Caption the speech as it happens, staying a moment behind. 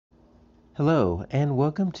Hello and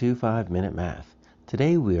welcome to 5-Minute Math.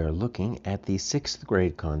 Today we are looking at the 6th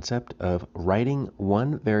grade concept of writing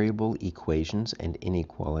one variable equations and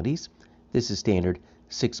inequalities. This is standard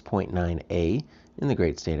 6.9a in the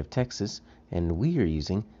great state of Texas, and we are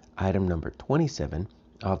using item number 27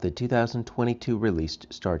 of the 2022 released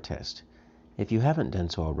STAAR test. If you haven't done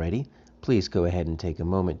so already, please go ahead and take a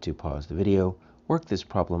moment to pause the video, work this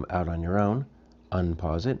problem out on your own,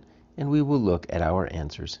 unpause it, and we will look at our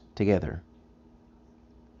answers together.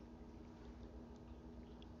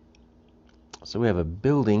 So we have a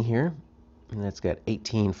building here, and that's got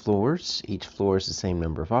 18 floors. Each floor is the same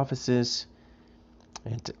number of offices.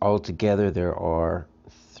 And altogether there are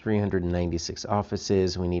 396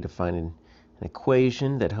 offices. We need to find an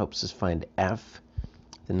equation that helps us find F,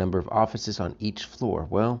 the number of offices on each floor.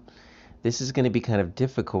 Well, this is going to be kind of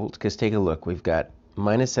difficult because take a look. We've got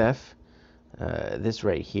minus F, this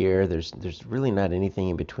right here. There's really not anything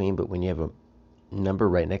in between, but when you have a number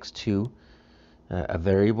right next to a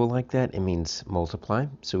variable like that, it means multiply.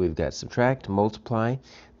 So we've got subtract, multiply.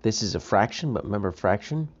 This is a fraction, but remember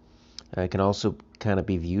fraction can also kind of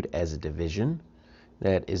be viewed as a division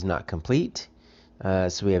that is not complete.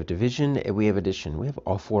 So we have division and we have addition. We have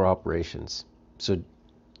all four operations. So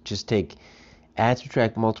just take add,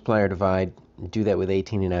 subtract, multiply, or divide. Do that with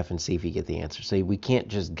 18 and F and see if you get the answer. So we can't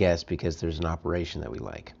just guess because there's an operation that we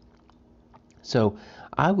like. So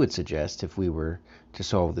I would suggest if we were to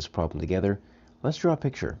solve this problem together, let's draw a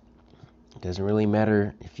picture. It doesn't really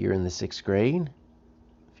matter if you're in the 6th grade,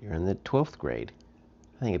 if you're in the 12th grade.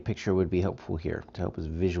 I think a picture would be helpful here to help us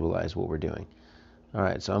visualize what we're doing. All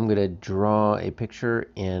right, so I'm going to draw a picture,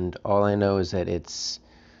 and all I know is that it's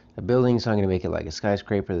a building, so I'm going to make it like a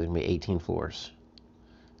skyscraper. There's going to be 18 floors.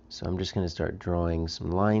 So I'm just going to start drawing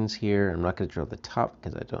some lines here. I'm not going to draw the top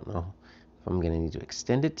because I don't know if I'm going to need to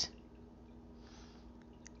extend it.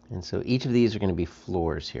 And so each of these are going to be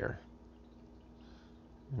floors here.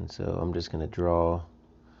 And so I'm just going to draw,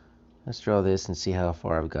 let's draw this and see how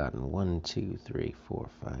far I've gotten. 1, 2, 3, 4,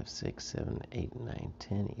 5, 6, 7, 8, 9,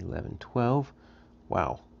 10, 11, 12.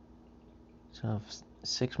 Wow. So I have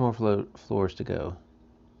 6 more floors to go.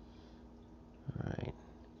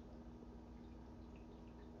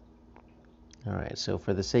 All right, so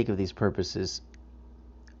for the sake of these purposes,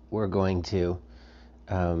 we're going to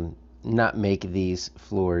not make these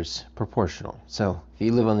floors proportional. So if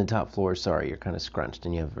you live on the top floor, sorry, you're kind of scrunched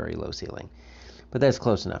and you have a very low ceiling. But that's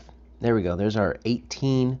close enough. There we go. There's our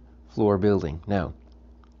 18 floor building. Now,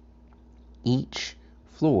 each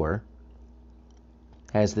floor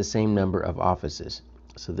has the same number of offices.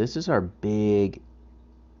 So this is our big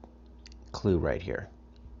clue right here.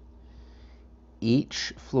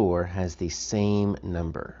 Each floor has the same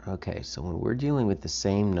number. Okay, so when we're dealing with the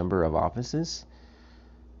same number of offices,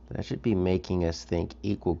 that should be making us think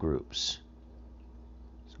equal groups.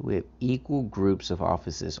 So we have equal groups of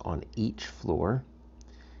offices on each floor.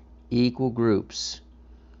 Equal groups.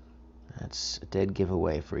 That's a dead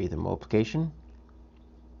giveaway for either multiplication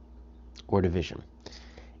or division.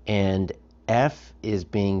 And F is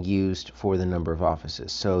being used for the number of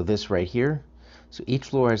offices. So this right here, so each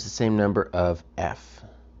floor has the same number of F,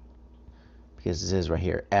 because it says right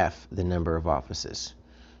here, F, the number of offices.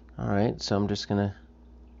 All right, so I'm just going to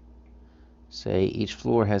say each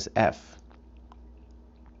floor has F,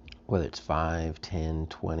 whether it's 5, 10,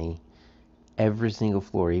 20, every single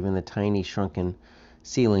floor, even the tiny shrunken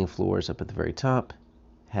ceiling floors up at the very top,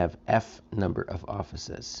 have F number of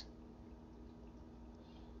offices.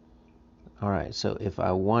 All right, so if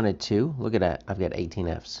I wanted to, look at that, I've got 18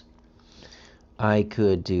 Fs. I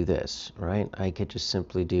could do this, right? I could just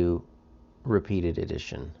simply do repeated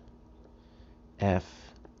addition. F,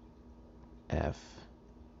 F.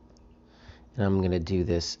 And I'm going to do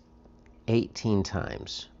this 18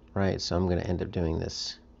 times, right? So I'm going to end up doing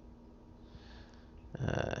this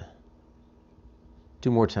 2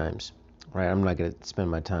 more times, right? I'm not going to spend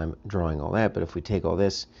my time drawing all that, but if we take all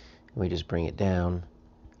this and we just bring it down,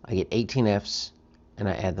 I get 18 Fs and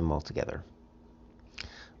I add them all together.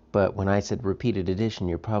 But when I said repeated addition,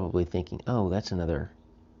 you're probably thinking, oh, that's another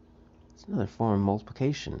form of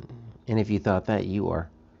multiplication. And if you thought that, you are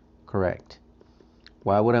correct.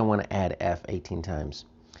 Why would I want to add F 18 times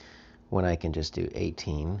when I can just do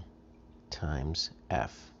 18 times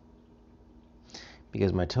F?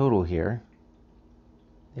 Because my total here,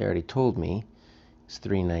 they already told me, is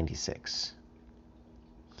 396.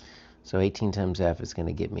 So 18 times F is going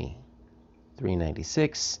to give me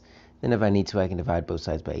 396. Then if I need to, I can divide both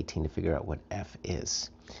sides by 18 to figure out what F is.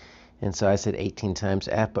 And so I said 18 times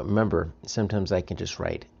F, but remember, sometimes I can just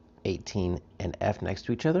write 18 and F next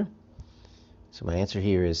to each other. So my answer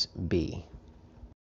here is B.